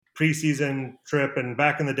preseason trip, and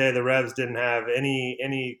back in the day, the Revs didn't have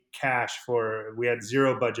any cash we had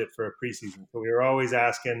zero budget for a preseason, so we were always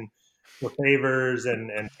asking for favors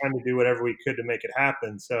and trying to do whatever we could to make it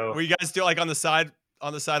happen. So were you guys still like on the side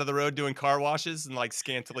of the road doing car washes and like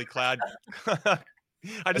scantily clad?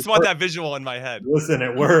 I just want that visual in my head. Listen,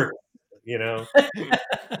 it worked. You know,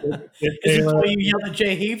 Is it why you yelled at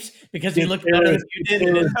Jay Heaps because he looked better than you did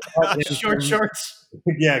in his short shorts?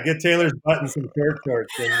 Yeah, get Taylor's butt in some short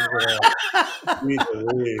shorts.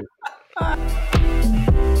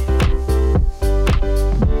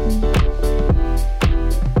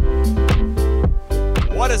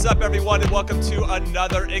 What is up, everyone, and welcome to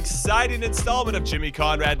another exciting installment of Jimmy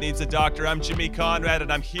Conrad Needs a Doctor. I'm Jimmy Conrad,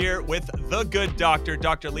 and I'm here with the good doctor,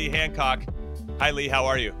 Dr. Lee Hancock. Hi, Lee. How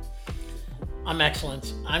are you? I'm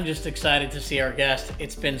excellent. I'm just excited to see our guest.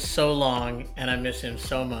 It's been so long, and I miss him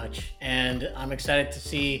so much. And I'm excited to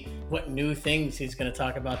see what new things he's going to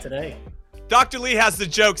talk about today. Dr. Lee has the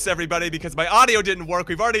jokes, everybody, because my audio didn't work.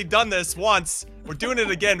 We've already done this once. We're doing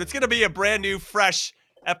it again. It's going to be a brand new, fresh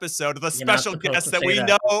episode with a special guest that we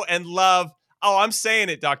know and love. Oh, I'm saying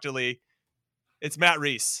it, Dr. Lee. It's Matt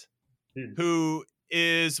Reis, who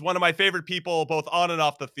is one of my favorite people, both on and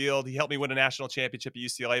off the field. He helped me win a national championship at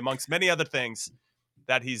UCLA, amongst many other things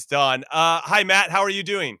that he's done. Hi, Matt. How are you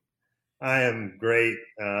doing? I am great.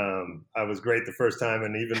 I was great the first time,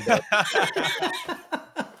 and even better.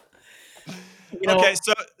 Okay,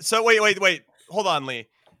 so wait. Hold on, Lee.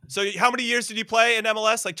 So how many years did you play in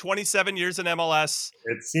MLS? Like 27 years in MLS?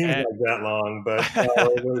 It seems like that long, but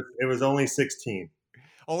it was only 16.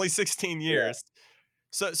 Only 16 years.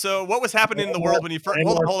 Yeah. So what was happening in the world when you first?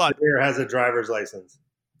 Hold on. Has a driver's license.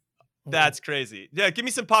 That's crazy. Yeah, give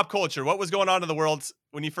me some pop culture. What was going on in the world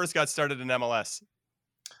when you first got started in MLS?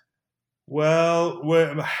 Well,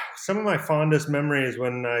 some of my fondest memories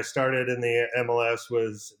when I started in the MLS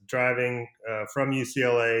was driving from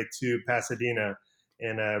UCLA to Pasadena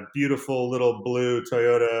in a beautiful little blue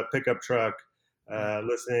Toyota pickup truck,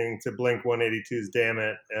 listening to Blink-182's "Damn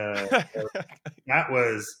It."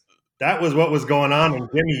 That was what was going on. And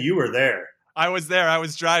Jimmy, you were there. I was there. I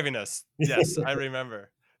was driving us. Yes, I remember.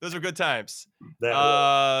 Those were good times.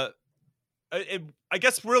 I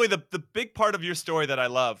guess really the big part of your story that I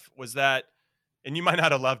love was that, and you might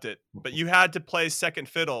not have loved it, but you had to play second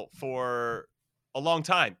fiddle for a long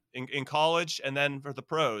time in college and then for the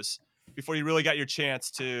pros before you really got your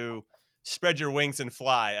chance to spread your wings and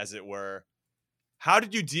fly, as it were. How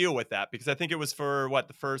did you deal with that? Because I think it was for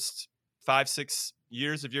the first 5-6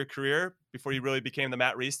 years of your career before you really became the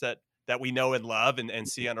Matt Reis that we know and love and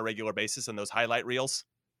see on a regular basis in those highlight reels.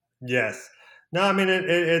 Yes. No, I mean,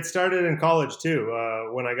 it started in college too.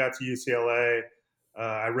 When I got to UCLA,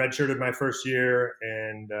 I redshirted my first year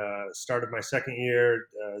and started my second year.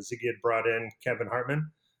 Ziggy had brought in Kevin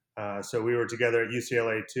Hartman. So we were together at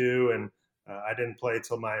UCLA too. And I didn't play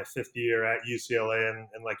till my fifth year at UCLA.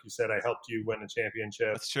 And like you said, I helped you win a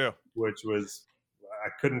championship. That's true. Which was, I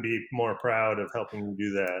couldn't be more proud of helping you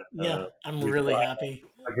do that. Yeah, I'm really happy.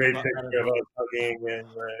 A great picture of us hugging and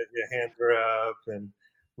your hands were up, and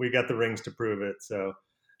we got the rings to prove it. So,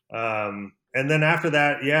 and then after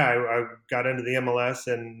that, I got into the MLS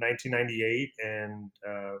in 1998, and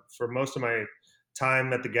for most of my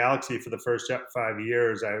time at the Galaxy for the first 5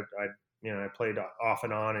 years, I played off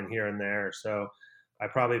and on and here and there. So I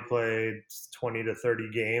probably played 20 to 30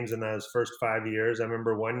 games in those first 5 years. I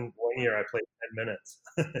remember one year I played 10 minutes.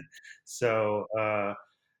 So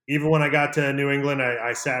even when I got to New England,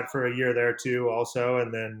 I sat for a year there too also.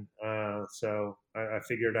 And then so I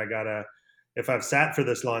figured if I've sat for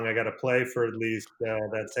this long, I got to play for at least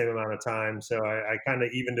that same amount of time. So I kind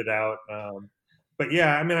of evened it out. But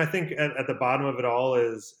yeah, I mean, I think at the bottom of it all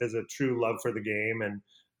is a true love for the game. And,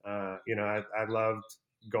 I loved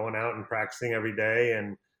going out and practicing every day.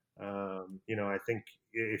 And, I think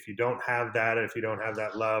if you don't have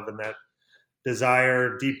that love and that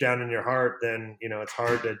desire deep down in your heart, then, it's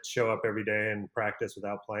hard to show up every day and practice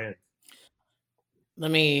without playing.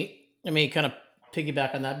 Let me kind of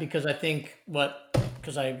piggyback on that because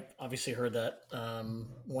I obviously heard that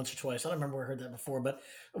once or twice. I don't remember where I heard that before, but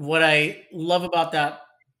what I love about that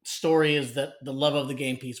story is that the love of the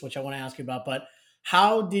game piece, which I want to ask you about, but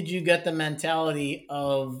how did you get the mentality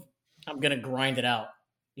of I'm going to grind it out?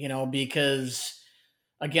 Because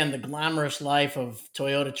again, the glamorous life of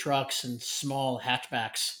Toyota trucks and small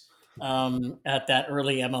hatchbacks at that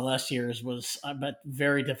early MLS years was, I bet,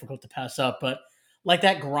 very difficult to pass up. But like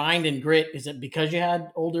that grind and grit, is it because you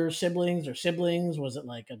had older siblings? Was it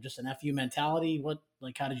like just an FU mentality?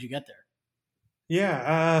 How did you get there?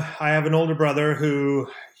 Yeah, I have an older brother who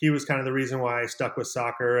he was kind of the reason why I stuck with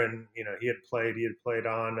soccer, and he had played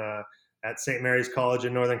on at St. Mary's College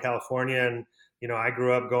in Northern California, and I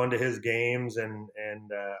grew up going to his games, and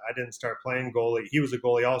I didn't start playing goalie. He was a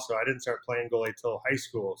goalie also. I didn't start playing goalie till high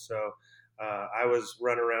school, so I was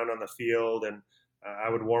running around on the field, and I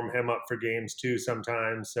would warm him up for games too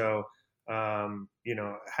sometimes. So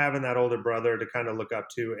having that older brother to kind of look up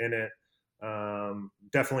to in it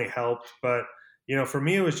definitely helped, but for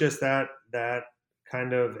me, it was just that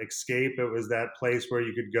kind of escape. It was that place where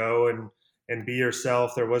you could go and be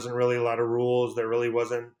yourself. There wasn't really a lot of rules. There really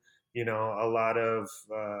wasn't, a lot of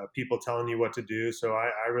people telling you what to do. So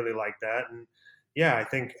I really like that. And yeah, I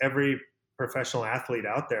think every professional athlete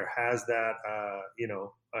out there has that.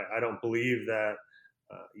 I don't believe that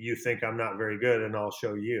you think I'm not very good, and I'll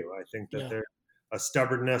show you. I think that Yeah. there's a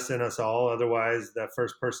stubbornness in us all. Otherwise, that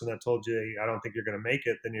first person that told you, I don't think you're going to make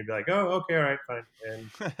it, then you'd be like, oh, okay, all right, fine.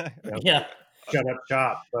 And Yeah. shut up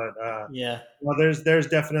shop. But Yeah. well, there's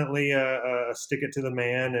definitely a stick it to the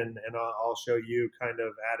man, and I'll show you kind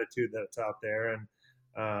of attitude that's out there. And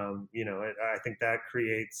I think that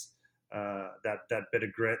creates that bit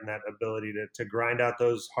of grit and that ability to grind out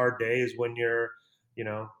those hard days when you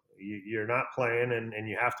know you're not playing, and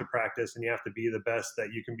you have to practice, and you have to be the best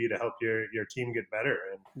that you can be to help your team get better.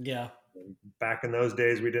 Yeah. And back in those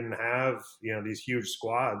days, we didn't have these huge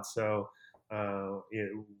squads, so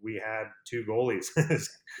we had two goalies. With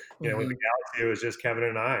the Hmm. Galaxy, it was just Kevin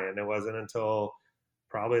and I, and it wasn't until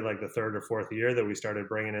probably like the third or fourth year that we started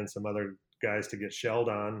bringing in some other guys to get shelled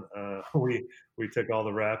on. We took all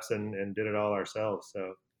the reps and did it all ourselves.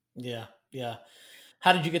 So Yeah. Yeah.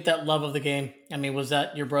 How did you get that love of the game? I mean, was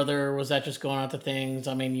that your brother? Or was that just going out to things?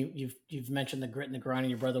 I mean, you've mentioned the grit and the grind, and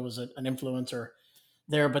your brother was an influencer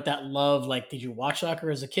there. But that love, like, did you watch soccer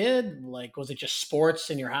as a kid? Like, was it just sports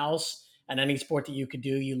in your house and any sport that you could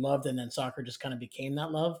do you loved, and then soccer just kind of became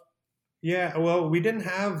that love? yeah, well, we didn't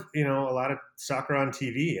have a lot of soccer on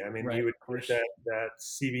TV. I mean, Right, you would of get course. that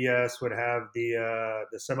CBS would have the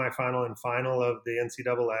semifinal and final of the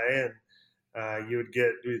NCAA, and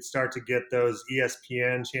we'd start to get those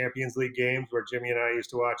ESPN Champions League games where Jimmy and I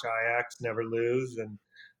used to watch Ajax never lose, and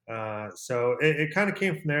so it kind of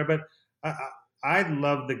came from there. But I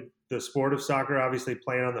love the sport of soccer. Obviously,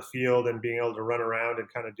 playing on the field and being able to run around and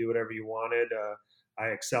kind of do whatever you wanted. I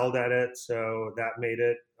excelled at it, so that made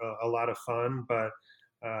it a lot of fun. But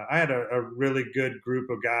I had a really good group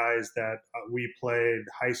of guys that we played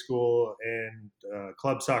high school and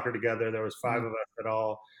club soccer together. There was five Mm. of us that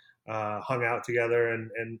all hung out together,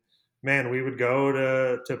 and man, we would go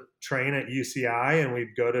to train at UCI, and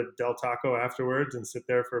we'd go to Del Taco afterwards and sit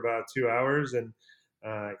there for about 2 hours and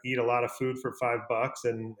eat a lot of food for $5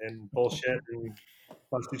 and bullshit and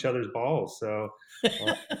bust each other's balls. So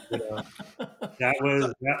uh, you know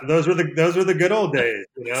So, those were the good old days,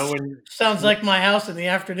 when. Sounds like my house in the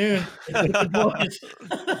afternoon with the boys.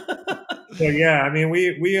 So yeah, I mean,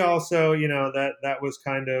 we also, that was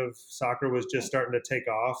kind of soccer was just starting to take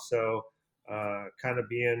off. So kind of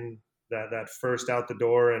being that first out the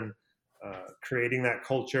door and creating that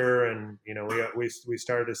culture, and we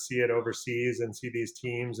started to see it overseas and see these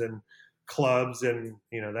teams and clubs, and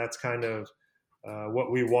that's kind of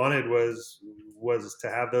what we wanted was to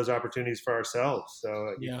have those opportunities for ourselves.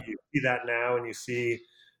 So Yeah. you see that now, and you see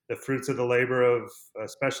the fruits of the labor of,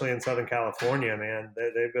 especially in Southern California, man.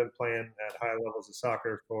 They've been playing at high levels of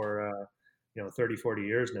soccer for 30, 40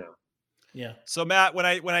 years now. Yeah. so Matt, when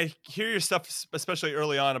I hear your stuff, especially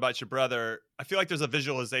early on about your brother, I feel like there's a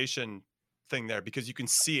visualization thing there because you can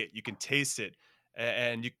see it, you can taste it,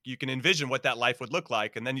 and you can envision what that life would look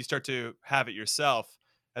like, and then you start to have it yourself,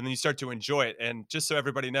 and then you start to enjoy it. And just so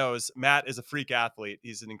everybody knows, Matt is a freak athlete.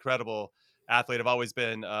 He's an incredible athlete. I've always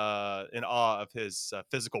been in awe of his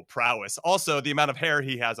physical prowess. Also, the amount of hair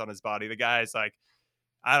he has on his body. The guy's like,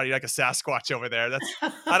 I don't know, like a Sasquatch over there.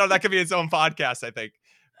 I don't. That could be its own podcast, I think.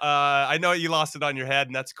 I know you lost it on your head,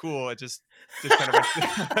 and that's cool. It just kind of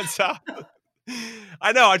went south.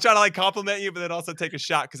 I know. I try to like compliment you, but then also take a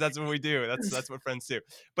shot because that's what we do. That's what friends do.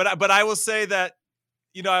 But I will say that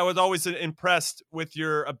I was always impressed with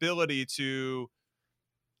your ability to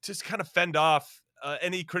just kind of fend off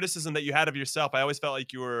any criticism that you had of yourself. I always felt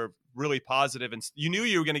like you were really positive, and you knew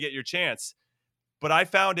you were going to get your chance. But I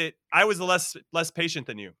found I was less patient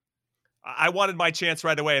than you. I wanted my chance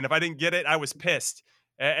right away, and if I didn't get it, I was pissed.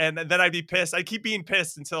 And then I'd be pissed. I'd keep being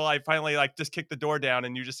pissed until I finally like just kicked the door down,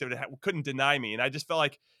 and you just couldn't deny me. And I just felt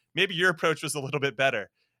like maybe your approach was a little bit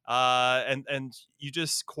better. And you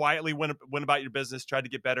just quietly went about your business, tried to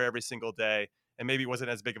get better every single day, and maybe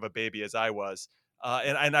wasn't as big of a baby as I was.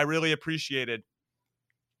 And I really appreciated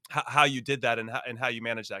how you did that and how you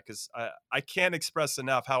managed that. Cause I can't express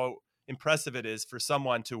enough how impressive it is for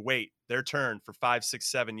someone to wait their turn for 5,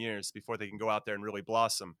 6, 7 years before they can go out there and really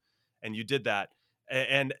blossom. And you did that.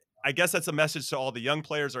 And I guess that's a message to all the young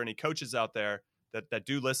players or any coaches out there that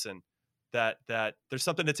do listen, that there's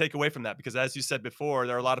something to take away from that. Because as you said before,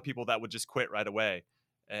 there are a lot of people that would just quit right away.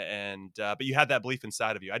 And but you had that belief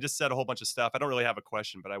inside of you. I just said a whole bunch of stuff. I don't really have a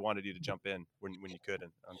question, but I wanted you to jump in when you could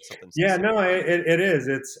on something. Yeah, no, it is.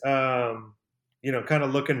 It's kind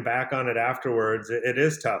of looking back on it afterwards, it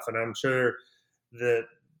is tough, and I'm sure that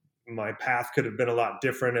my path could have been a lot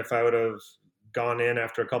different if I would have gone in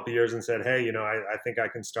after a couple of years and said, hey, I think I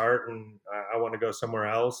can start and I want to go somewhere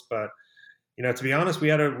else. But to be honest, we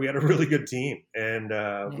had a really good team, and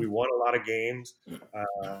we won a lot of games.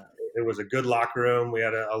 It was a good locker room. We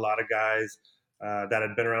had a lot of guys that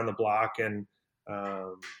had been around the block, and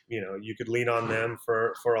you could lean on them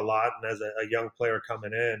for a lot. And as a young player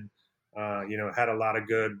coming in, had a lot of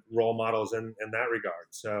good role models in that regard.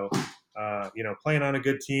 So, playing on a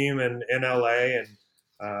good team in LA,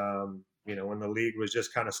 and when the league was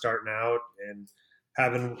just kind of starting out, and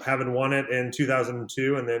having won it in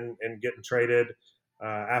 2002, and then getting traded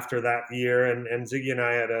after that year, and Ziggy and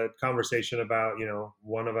I had a conversation about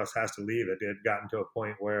one of us has to leave. It had gotten to a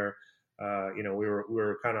point where we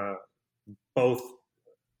were kind of both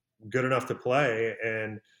good enough to play,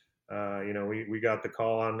 and we got the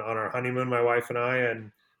call on our honeymoon, my wife and I,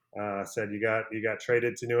 and said you got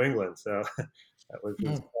traded to New England. So that was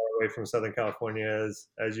as far away from Southern California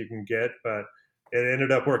as you can get, but it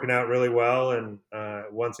ended up working out really well. And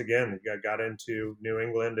once again, got into New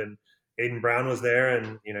England, and Aiden Brown was there,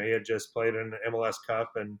 and he had just played in the MLS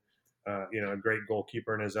Cup, and a great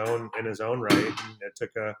goalkeeper in his own right. And it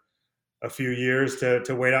took a few years to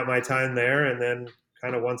wait out my time there, and then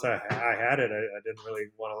kind of once I had it, I didn't really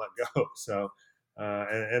want to let go. So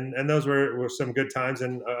and those were some good times.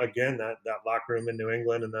 And again, that locker room in New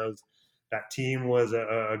England, and that team was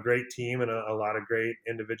a great team, and a lot of great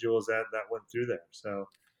individuals that went through there. So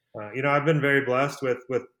I've been very blessed with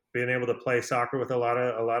being able to play soccer with a lot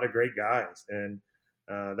of great guys, and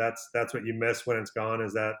that's what you miss when it's gone,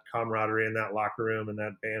 is that camaraderie in that locker room, and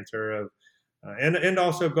that banter of and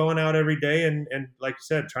also going out every day, and like you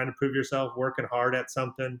said, trying to prove yourself, working hard at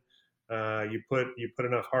something. You put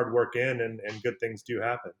enough hard work in, and good things do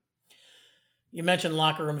happen. You mentioned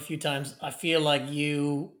locker room a few times. I feel like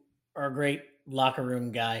you are a great locker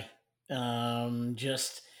room guy.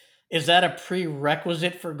 Is that a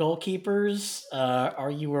prerequisite for goalkeepers?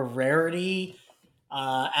 Are you a rarity?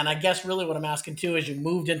 And I guess really what I'm asking too is, you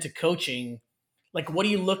moved into coaching. Like, what do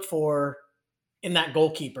you look for in that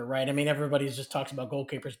goalkeeper, right? I mean, everybody's just talks about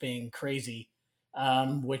goalkeepers being crazy,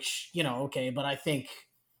 which, okay, but I think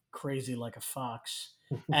crazy like a fox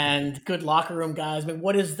and good locker room guys. I mean,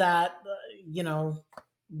 what is that?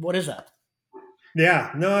 What is that?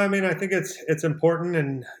 Yeah, no, I mean, I think it's important,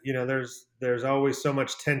 and there's always so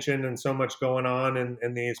much tension and so much going on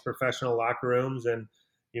in these professional locker rooms, and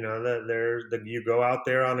you go out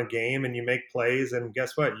there on a game and you make plays, and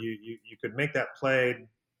guess what? You could make that play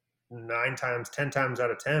 9 times, 10 times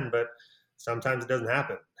out of 10, but sometimes it doesn't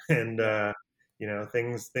happen, and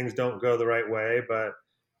things don't go the right way. But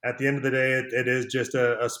at the end of the day, it is just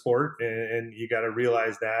a sport, and you got to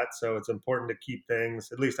realize that. So it's important to keep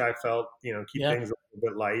things, at least I felt, keep things a little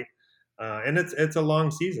bit light. And it's a long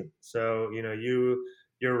season, so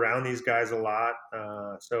you're around these guys a lot.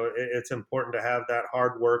 So it's important to have that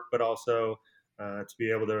hard work, but also to be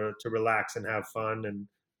able to relax and have fun, and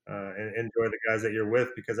enjoy the guys that you're with,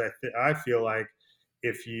 because I feel like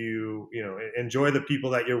if you enjoy the people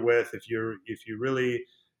that you're with, if you really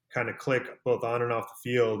kind of click both on and off the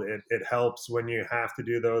field, it helps when you have to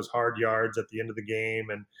do those hard yards at the end of the game,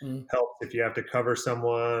 and helps if you have to cover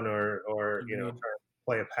someone, or try to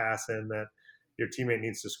play a pass in that your teammate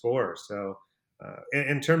needs to score. So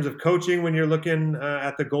in terms of coaching, when you're looking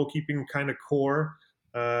at the goalkeeping kind of core,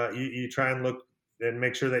 you try and look and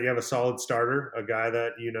make sure that you have a solid starter, a guy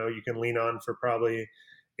that you can lean on for probably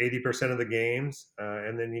 80% of the games,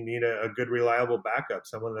 and then you need a good, reliable backup,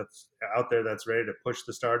 someone that's out there that's ready to push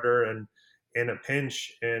the starter and in a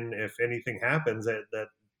pinch, and if anything happens that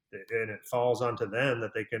and it falls onto them,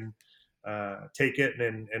 that they can take it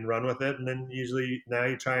and run with it. And then usually now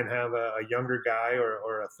you try and have a younger guy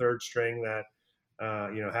or a third string that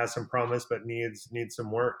has some promise but needs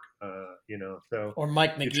some work. So or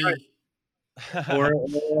Mike McGee. or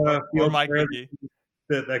Mike McGee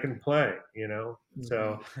that can play,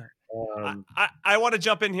 So I want to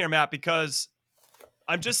jump in here, Matt, because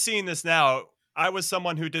I'm just seeing this now. I was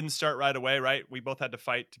someone who didn't start right away, right? We both had to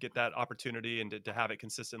fight to get that opportunity and to have it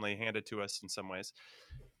consistently handed to us in some ways.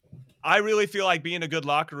 I really feel like being a good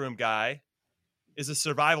locker room guy is a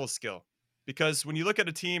survival skill, because when you look at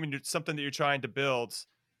a team and it's something that you're trying to build,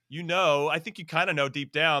 I think you kind of know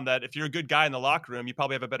deep down that if you're a good guy in the locker room, you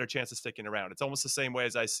probably have a better chance of sticking around. It's almost the same way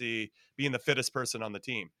as I see being the fittest person on the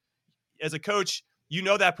team. As a coach,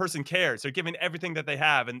 that person cares. They're giving everything that they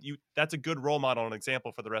have, and that's a good role model and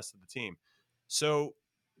example for the rest of the team. So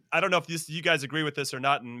I don't know if you guys agree with this or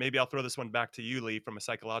not, and maybe I'll throw this one back to you, Lee, from a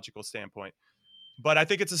psychological standpoint. But I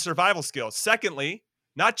think it's a survival skill. Secondly,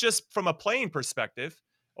 not just from a playing perspective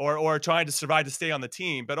or trying to survive to stay on the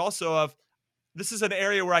team, but also of, this is an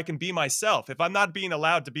area where I can be myself. If I'm not being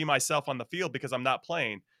allowed to be myself on the field because I'm not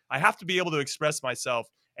playing, I have to be able to express myself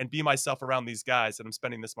and be myself around these guys that I'm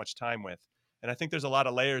spending this much time with. And I think there's a lot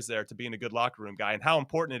of layers there to being a good locker room guy, and how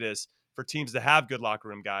important it is for teams to have good locker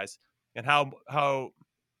room guys, and how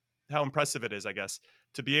impressive it is, I guess,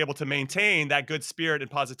 to be able to maintain that good spirit and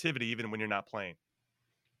positivity even when you're not playing.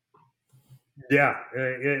 Yeah,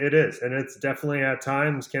 it is. And it's definitely at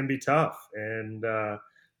times can be tough. And,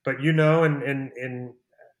 but, and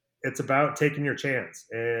it's about taking your chance.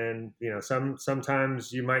 And,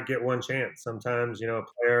 sometimes you might get one chance. Sometimes, a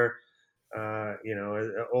player,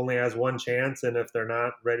 only has one chance. And if they're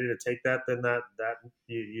not ready to take that, then that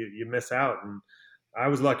you miss out. And I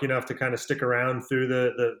was lucky enough to kind of stick around through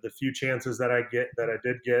the few chances that I did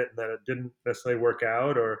get, and that it didn't necessarily work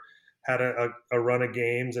out, or had a run of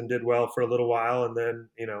games and did well for a little while. And then,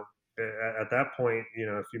 at that point,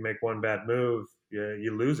 if you make one bad move,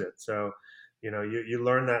 you lose it. So, you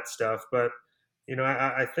learn that stuff. But,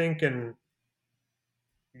 I think, and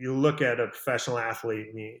you look at a professional athlete,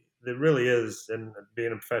 and it really is, and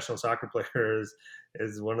being a professional soccer player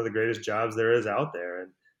is one of the greatest jobs there is out there.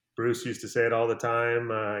 And Bruce used to say it all the time.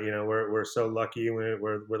 We're so lucky.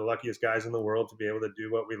 We're the luckiest guys in the world to be able to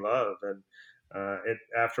do what we love. And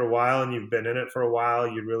after a while, and you've been in it for a while,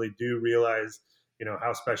 you really do realize,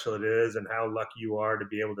 how special it is, and how lucky you are to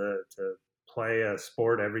be able to play a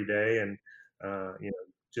sport every day, and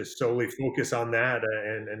just solely focus on that,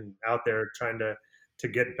 and out there trying to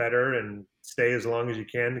get better and stay as long as you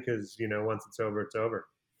can, because once it's over, it's over.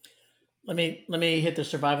 Let me hit the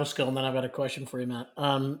survival skill, and then I've got a question for you, Matt.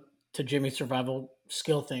 To Jimmy's survival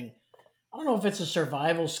skill thing, I don't know if it's a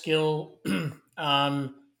survival skill,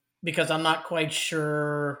 because I'm not quite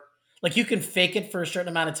sure. Like, you can fake it for a certain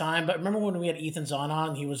amount of time, but remember when we had Ethan Zahn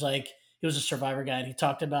on? He was a survivor guy, and he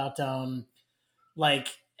talked about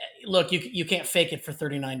look, you can't fake it for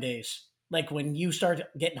 39 days. Like, when you start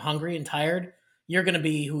getting hungry and tired, you're going to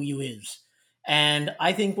be who you is. And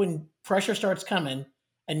I think when pressure starts coming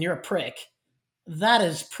and you're a prick, that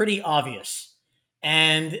is pretty obvious.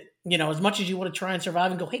 And, as much as you want to try and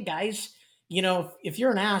survive and go, hey guys, if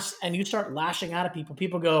you're an ass and you start lashing out at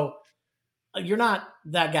people go, you're not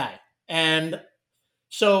that guy. And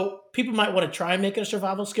so people might want to try and make it a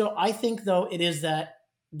survival skill. I think, though, it is that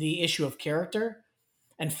the issue of character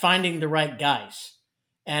and finding the right guys.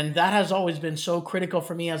 And that has always been so critical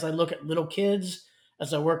for me as I look at little kids,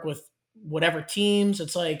 as I work with whatever teams.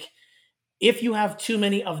 It's like, if you have too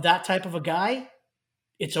many of that type of a guy,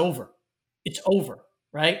 it's over. It's over,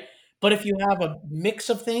 right? But if you have a mix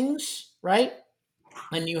of things, right,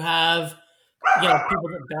 and you have, people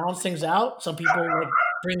that balance things out. Some people like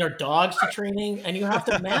bring their dogs to training, and you have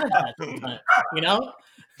to manage that sometimes,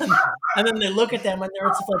 And then they look at them, and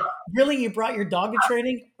it's like, really, you brought your dog to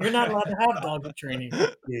training? You're not allowed to have dogs at training.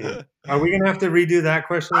 Yeah. Are we gonna have to redo that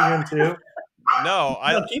question again too? No,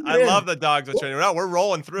 I love the dogs at training. No, we're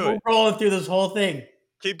rolling through it. We're rolling through this whole thing.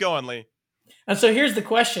 Keep going, Lee. And so here's the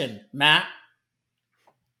question, Matt.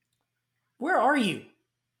 Where are you?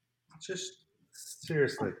 Just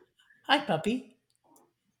seriously. Hi, puppy.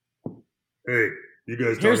 Hey, you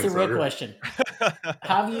guys. Here's the real question.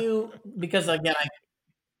 Have you, because again,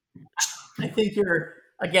 I think you're,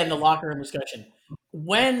 again, the locker room discussion.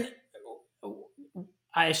 When,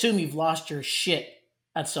 I assume you've lost your shit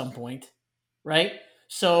at some point, right?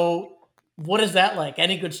 So what is that like?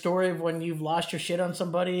 Any good story of when you've lost your shit on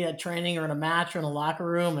somebody at training or in a match or in a locker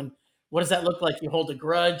room? And what does that look like? You hold a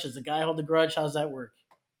grudge? Does the guy hold a grudge? How does that work?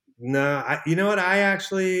 No, you know what? I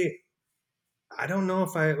don't know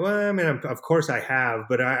if of course I have,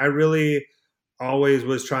 but I really always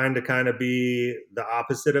was trying to kind of be the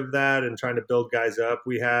opposite of that and trying to build guys up.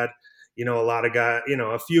 We had, a lot of guys,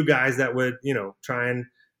 a few guys that would, try and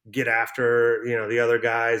get after, the other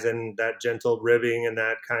guys, and that gentle ribbing and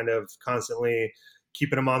that kind of constantly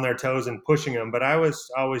keeping them on their toes and pushing them. But I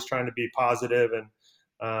was always trying to be positive. And,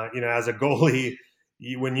 as a goalie,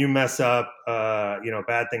 when you mess up,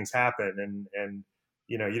 bad things happen. And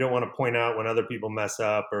you don't want to point out when other people mess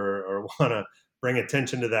up or want to bring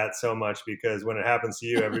attention to that so much, because when it happens to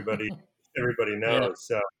you, everybody knows. Yeah.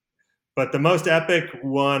 So, but the most epic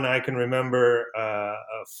one I can remember, a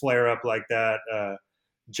flare up like that,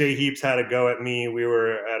 Jay Heaps had a go at me. We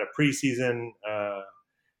were at a preseason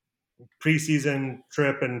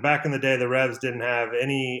trip, and back in the day, the Revs didn't have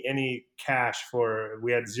any cash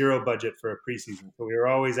we had zero budget for a preseason, so we were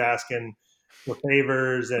always asking for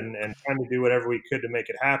favors and trying to do whatever we could to make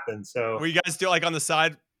it happen. So were you guys do like on the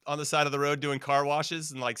side of the road doing car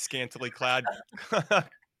washes and like scantily clad?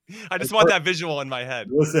 I just want that visual in my head.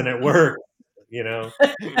 Listen, it worked. You know,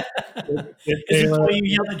 is it why you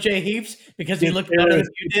yelled at Jay Heaps because he looked better than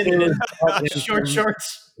you did in his short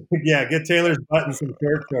shorts? Yeah, get Taylor's butt and some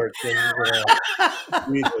short shorts.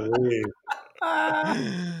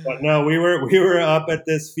 But no, we were up at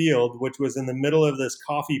this field, which was in the middle of this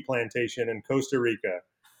coffee plantation in Costa Rica,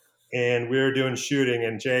 and we were doing shooting.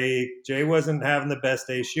 And Jay wasn't having the best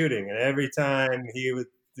day shooting, and every time he would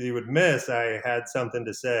miss, I had something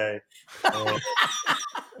to say.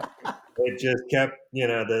 It just kept,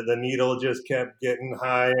 the needle just kept getting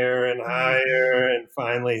higher and higher. And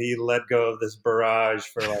finally he let go of this barrage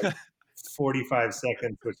for like 45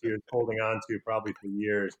 seconds, which he was holding on to probably for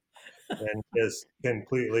years, and just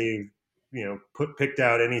completely, picked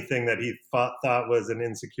out anything that he thought was an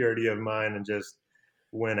insecurity of mine and just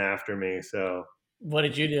went after me. So what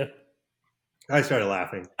did you do? I started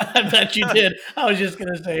laughing. I bet you did. I was just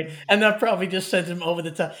going to say, and that probably just sent him over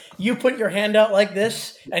the top. You put your hand out like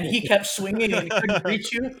this, and he kept swinging and he couldn't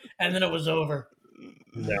reach you, and then it was over.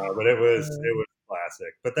 No, but it was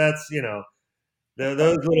classic. But that's,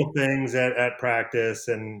 those little things at practice,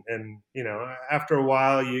 and after a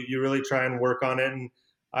while, you really try and work on it. And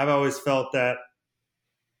I've always felt that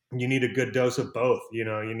you need a good dose of both. You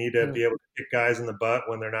need to be able to kick guys in the butt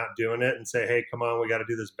when they're not doing it and say, hey, come on, we got to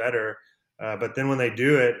do this better. But then when they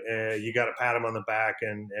do it, you got to pat them on the back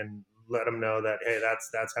and let them know that, hey,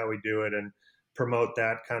 that's how we do it, and promote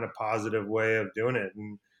that kind of positive way of doing it.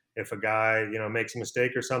 And if a guy, makes a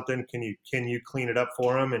mistake or something, can you clean it up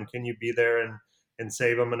for him, and can you be there and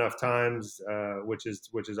save him enough times, which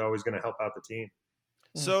is always going to help out the team.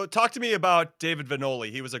 So talk to me about David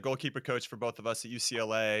Vanoli. He was a goalkeeper coach for both of us at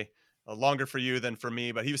UCLA. Longer for you than for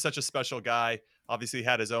me, but he was such a special guy. Obviously, he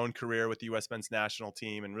had his own career with the U.S. men's national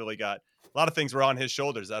team, and really got a lot of things were on his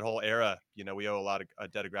shoulders that whole era. We owe a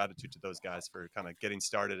debt of gratitude to those guys for kind of getting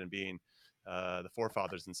started and being the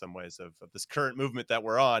forefathers in some ways of this current movement that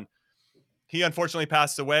we're on. He unfortunately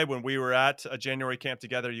passed away when we were at a January camp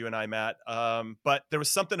together, you and I, Matt. But there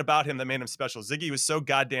was something about him that made him special. Ziggy was so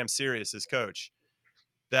goddamn serious as coach.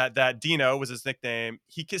 That Dino was his nickname.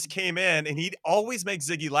 He just came in and he'd always make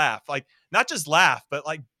Ziggy laugh. Like, not just laugh, but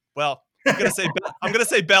like, well, I'm gonna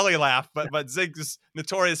say belly laugh, but Zig's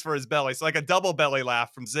notorious for his belly. So like a double belly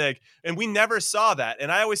laugh from Zig. And we never saw that. And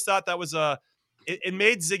I always thought that was it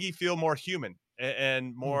made Ziggy feel more human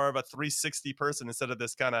and more of a 360 person instead of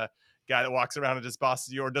this kind of guy that walks around and just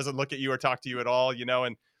bosses you or doesn't look at you or talk to you at all,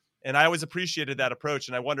 and I always appreciated that approach.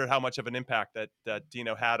 And I wondered how much of an impact that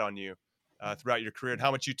Dino had on you throughout your career, and how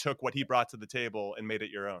much you took what he brought to the table and made it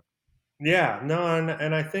your own. Yeah, no,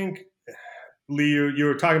 and I think, Lee, you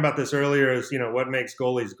were talking about this earlier, is what makes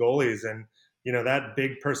goalies, and that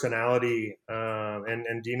big personality,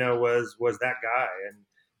 and Dino was that guy, and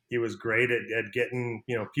he was great at getting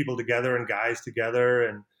people together and guys together,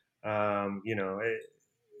 and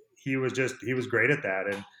he was great at that,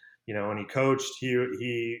 and when he coached,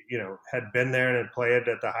 he had been there and had played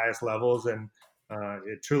at the highest levels, and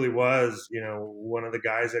it truly was, one of the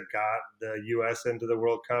guys that got the U.S. into the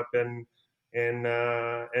World Cup in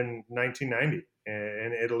 1990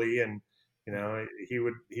 in Italy, and he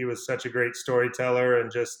was such a great storyteller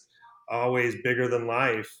and just always bigger than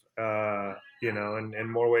life,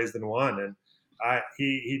 in more ways than one. And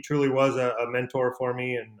he truly was a mentor for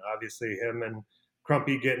me, and obviously him and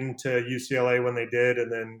Crumpy getting to UCLA when they did,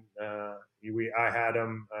 and then I had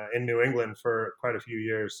him in New England for quite a few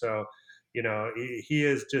years, so. He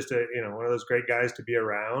is just one of those great guys to be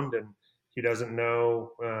around, and he doesn't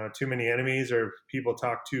know too many enemies or people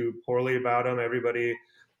talk too poorly about him. Everybody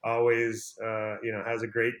always, has a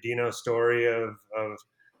great Dino story of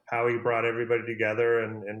how he brought everybody together,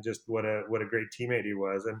 and just what a great teammate he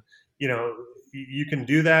was. And, you can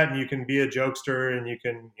do that, and you can be a jokester, and you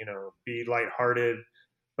can, be lighthearted,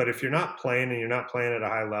 but if you're not playing and you're not playing at a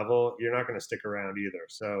high level, you're not going to stick around either.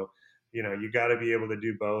 So, you got to be able to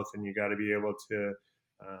do both, and you got to be able to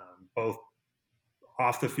both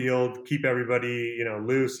off the field, keep everybody,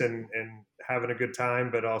 loose and having a good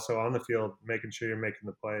time, but also on the field, making sure you're making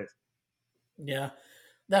the plays. Yeah.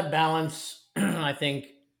 That balance, I think,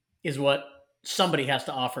 is what somebody has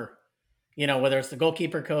to offer. whether it's the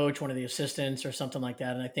goalkeeper coach, one of the assistants, or something like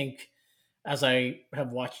that. And I think as I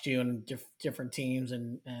have watched you in different teams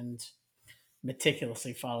and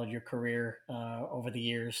meticulously followed your career over the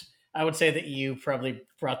years, I would say that you probably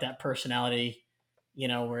brought that personality,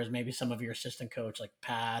 whereas maybe some of your assistant coach like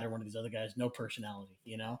Pat or one of these other guys, no personality,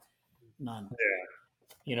 none. Yeah.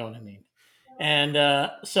 You know what I mean? And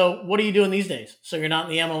so what are you doing these days? So you're not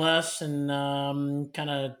in the MLS and kind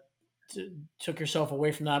of took yourself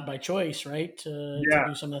away from that by choice, right? To Yeah.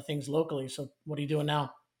 do some of the things locally. So what are you doing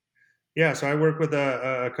now? Yeah, so I work with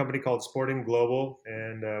a company called Sporting Global,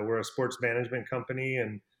 and we're a sports management company,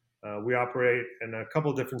 and we operate in a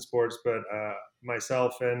couple different sports. But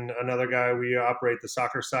myself and another guy, we operate the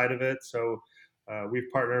soccer side of it. So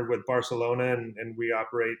we've partnered with Barcelona, and we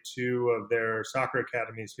operate two of their soccer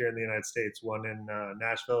academies here in the United States, one in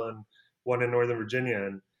Nashville and one in Northern Virginia.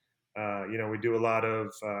 And we do a lot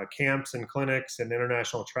of camps and clinics and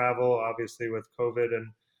international travel, obviously with COVID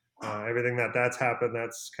and everything that's happened,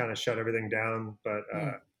 that's kind of shut everything down. But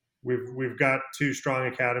we've got two strong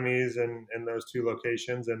academies in those two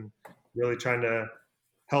locations, and really trying to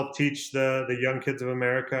help teach the young kids of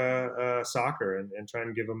America soccer, and try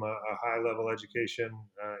and give them a high level education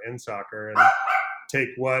in soccer, and take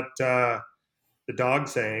what the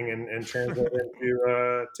dog's saying and translate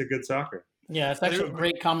it to good soccer. Yeah, it's actually a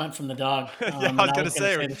great comment from the dog. Yeah, I was going to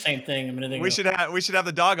say the same thing a minute ago. We should have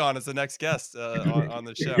the dog on as the next guest on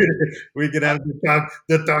the show. We could have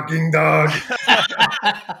the talking dog.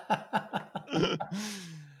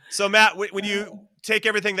 So Matt, when you take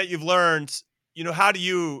everything that you've learned, how do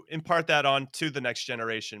you impart that on to the next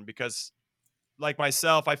generation? Because like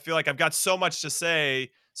myself, I feel like I've got so much to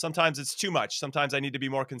say. Sometimes it's too much. Sometimes I need to be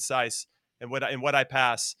more concise in what I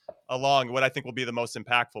pass along, what I think will be the most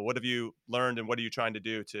impactful. What have you learned, and what are you trying to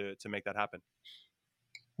do to make that happen?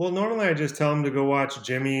 Well, normally I just tell them to go watch Coach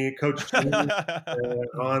Jimmy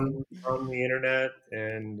on the internet,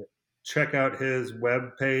 and check out his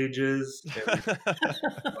web pages and find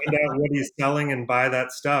out what he's selling and buy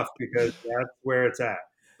that stuff, because that's where it's at.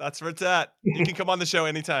 That's where it's at. You can come on the show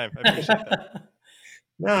anytime. I appreciate that.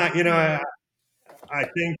 No, I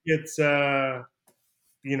think it's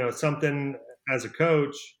something as a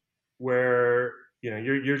coach where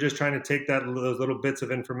you're just trying to take those little bits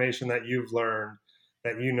of information that you've learned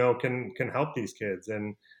that can help these kids.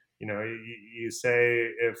 And you say,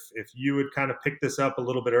 if you would kind of pick this up a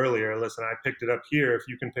little bit earlier, listen, I picked it up here, if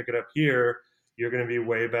you can pick it up here, you're going to be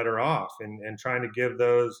way better off. And trying to give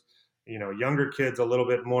those younger kids a little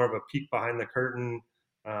bit more of a peek behind the curtain,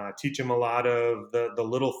 teach them a lot of the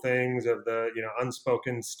little things of the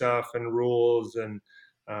unspoken stuff and rules, and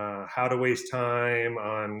how to waste time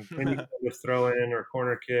on when you go throw in or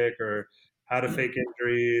corner kick, or how to fake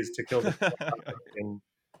injuries to kill the clock, and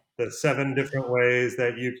the 7 different ways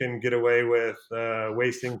that you can get away with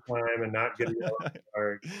wasting time and not getting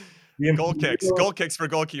goal kicks for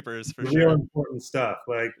goalkeepers, for sure. Real important stuff.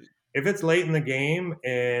 Like if it's late in the game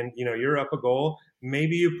and you're up a goal,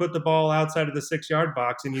 maybe you put the ball outside of the 6-yard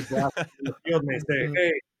box and you blast it in the field, and they say,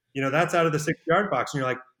 hey, that's out of the 6-yard box, and you're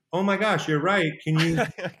like, oh my gosh, you're right. Can you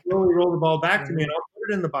slowly roll the ball back to me, and I'll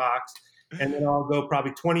put it in the box, and then I'll go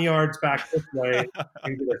probably 20 yards back this way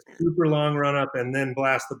and get a super long run up, and then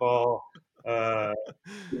blast the ball to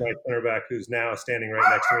my center back, who's now standing right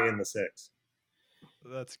next to me in the 6.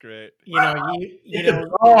 That's great.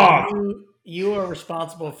 You are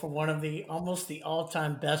responsible for one of almost the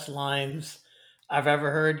all-time best lines I've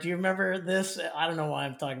ever heard. Do you remember this? I don't know why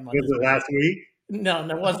I'm talking about this. Was it last week? No,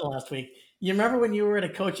 it wasn't last week. You remember when you were at a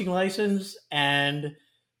coaching license and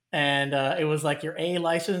it was like your A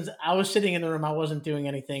license? I was sitting in the room. I wasn't doing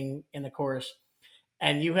anything in the course.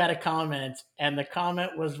 And you had a comment, and the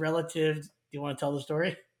comment was relative. Do you want to tell the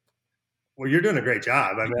story? Well, you're doing a great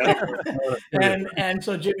job. And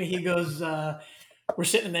so Jimmy, he goes, we're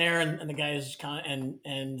sitting there, and the guy is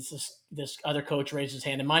and this other coach raised his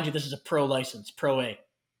hand. And mind you, this is a pro license, Pro A.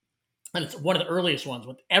 And it's one of the earliest ones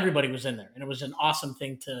with everybody was in there. And it was an awesome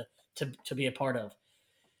thing to be a part of.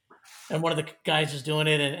 And one of the guys is doing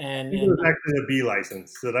it, and it was actually a B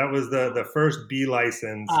license. So that was the first B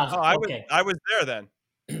license. I was there then.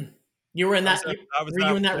 You were in that. Were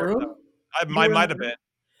you in that room? I might have been.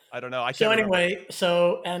 I don't know. I can't remember.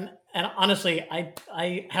 And honestly,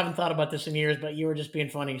 I haven't thought about this in years, but you were just being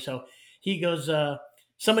funny. So he goes,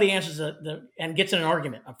 somebody answers and gets in an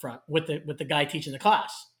argument up front with the guy teaching the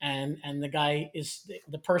class, and the guy is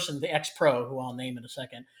the person, the ex-pro, who I'll name in a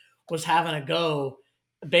second, was having a go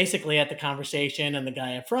basically at the conversation and the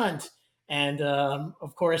guy up front. And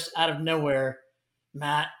of course, out of nowhere,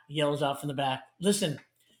 Matt yells out from the back, listen,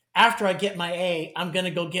 after I get my A, I'm going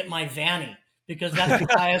to go get my Vanny, because that's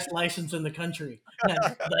the highest license in the country.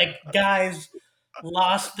 Like guys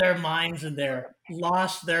lost their minds in there,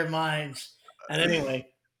 lost their minds. And anyway,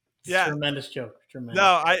 Yeah. tremendous joke. Tremendous.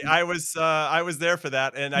 No, I was there for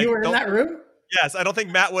that, and you were in that room. Yes, I don't think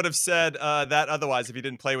Matt would have said that otherwise if he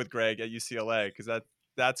didn't play with Greg at UCLA, because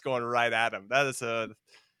that's going right at him. That's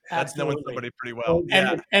knowing somebody pretty well.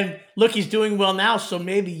 And look, he's doing well now, so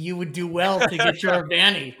maybe you would do well to get your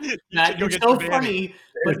Vanny. Matt, you're so funny,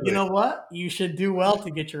 but you know what? You should do well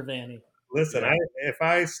to get your Vanny. Listen, if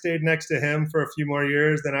I stayed next to him for a few more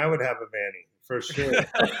years, then I would have a Vanny for sure.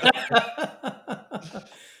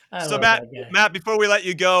 So Matt, before we let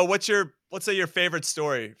you go, let's say your favorite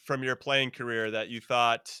story from your playing career that you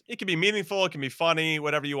thought it can be meaningful, it can be funny,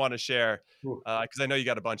 whatever you want to share, because I know you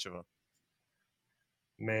got a bunch of them.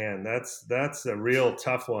 Man, that's a real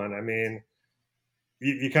tough one. I mean,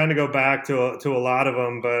 you kind of go back to a lot of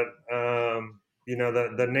them, but you know,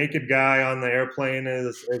 the naked guy on the airplane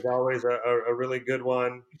is always a really good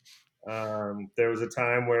one. There was a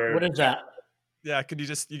time where what is that? Yeah,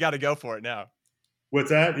 you got to go for it now. What's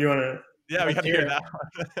that? You want to? Yeah, we got to hear that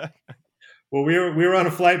one. Well, we were on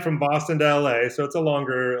a flight from Boston to LA, so it's a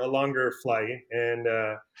longer flight, and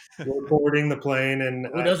we're boarding the plane. And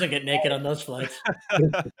who doesn't get naked on those flights?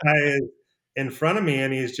 The guy is in front of me,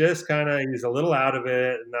 and he's a little out of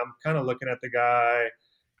it, and I'm kind of looking at the guy,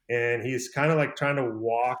 and he's kind of like trying to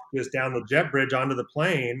walk just down the jet bridge onto the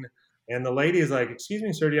plane, and the lady is like, "Excuse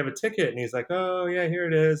me, sir, do you have a ticket?" And he's like, "Oh yeah, here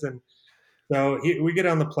it is." And so we get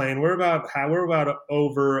on the plane. We're about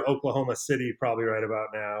over Oklahoma City, probably right about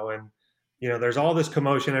now, and you know, there's all this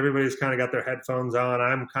commotion. Everybody's kind of got their headphones on.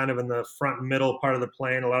 I'm kind of in the front middle part of the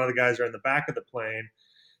plane. A lot of the guys are in the back of the plane.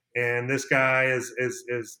 And this guy is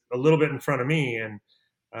a little bit in front of me. And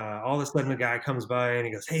all of a sudden, a guy comes by and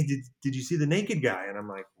he goes, "Hey, did you see the naked guy?" And I'm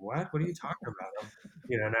like, "What? What are you talking about?"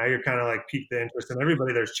 You know, now you're kind of like piqued the interest in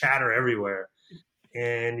everybody. There's chatter everywhere.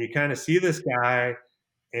 And you kind of see this guy,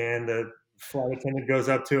 and the flight attendant goes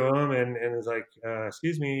up to him and is like,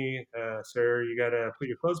 "Excuse me, sir, you got to put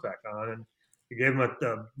your clothes back on." And he gave him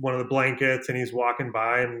one of the blankets, and he's walking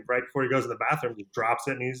by, and right before he goes to the bathroom, he drops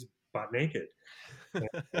it, and he's butt naked. And,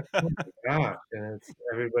 oh my gosh! And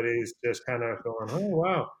everybody's just kind of going, "Oh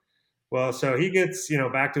wow." Well, so he gets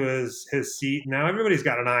back to his seat. Now everybody's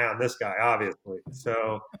got an eye on this guy, obviously.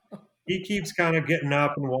 So he keeps kind of getting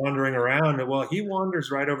up and wandering around. And well, he wanders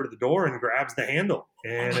right over to the door and grabs the handle,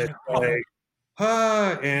 and it's like,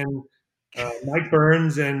 and Mike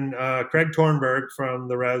Burns and Craig Tornberg from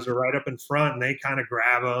the Revs are right up in front, and they kind of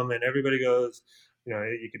grab him, and everybody goes,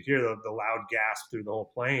 you could hear the loud gasp through the whole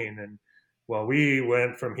plane. And well, we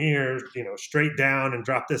went from here, straight down and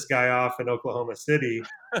dropped this guy off in Oklahoma City.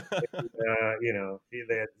 And,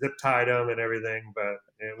 they had zip tied him and everything, but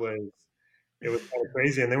it was kind of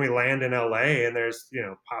crazy. And then we land in LA, and there's,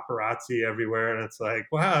 paparazzi everywhere. And it's like,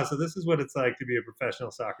 wow, so this is what it's like to be a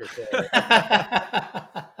professional soccer player.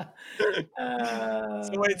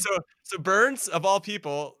 So Burns, of all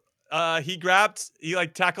people, he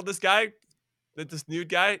tackled this guy, this nude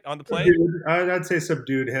guy on the plane. I'd say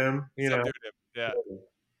subdued him, Subdued him. Yeah.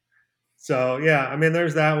 So, yeah, I mean,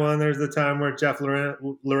 there's that one. There's the time where Jeff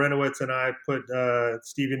Larinowitz and I put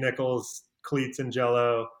Stevie Nichols cleats in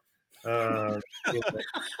Jell-O.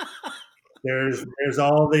 There's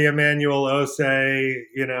all the Emmanuel Osei,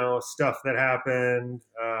 stuff that happened.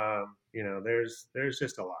 There's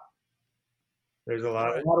just a lot. There's a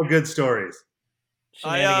lot of good stories.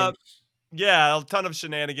 Yeah, a ton of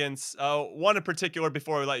shenanigans. One in particular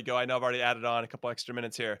before we let you go. I know I've already added on a couple extra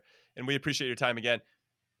minutes here, and we appreciate your time again.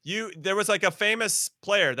 There was like a famous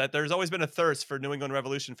player that there's always been a thirst for New England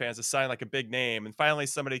Revolution fans to sign like a big name, and finally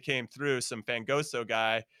somebody came through, some Fangoso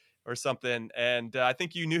guy or something, and I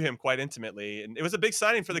think you knew him quite intimately, and it was a big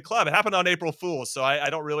signing for the club. It happened on April Fool's, so I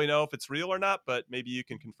don't really know if it's real or not, but maybe you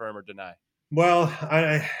can confirm or deny. Well,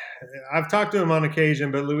 I've talked to him on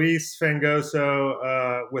occasion, but Luis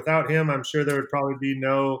Fangoso, without him, I'm sure there would probably be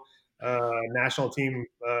no national team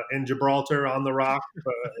in Gibraltar on the Rock.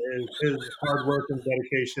 His hard work and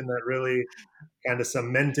dedication that really kind of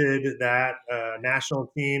cemented that national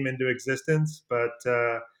team into existence. But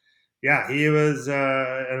yeah, he was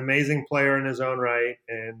an amazing player in his own right,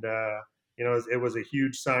 and it was a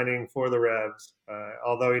huge signing for the Revs.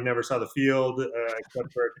 Although he never saw the field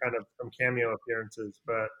except for kind of some cameo appearances.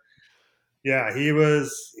 But yeah, he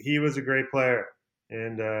was a great player,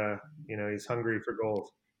 and he's hungry for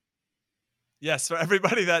goals. Yes, for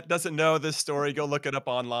everybody that doesn't know this story, go look it up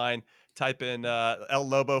online. Type in El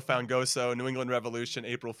Lobo Fangoso, New England Revolution,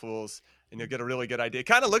 April Fools, and you'll get a really good idea. It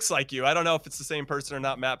kind of looks like you. I don't know if it's the same person or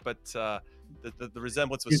not, Matt, but The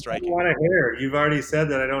resemblance was striking. You have a lot of hair. You've already said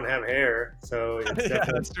that I don't have hair, so it's yeah,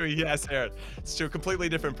 that's true. He has hair. It's true. Completely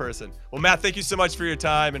different person. Well, Matt, thank you so much for your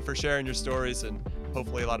time and for sharing your stories, and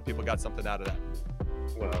hopefully a lot of people got something out of that.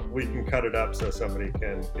 Well, we can cut it up so somebody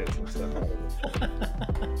can get some stuff out of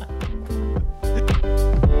it.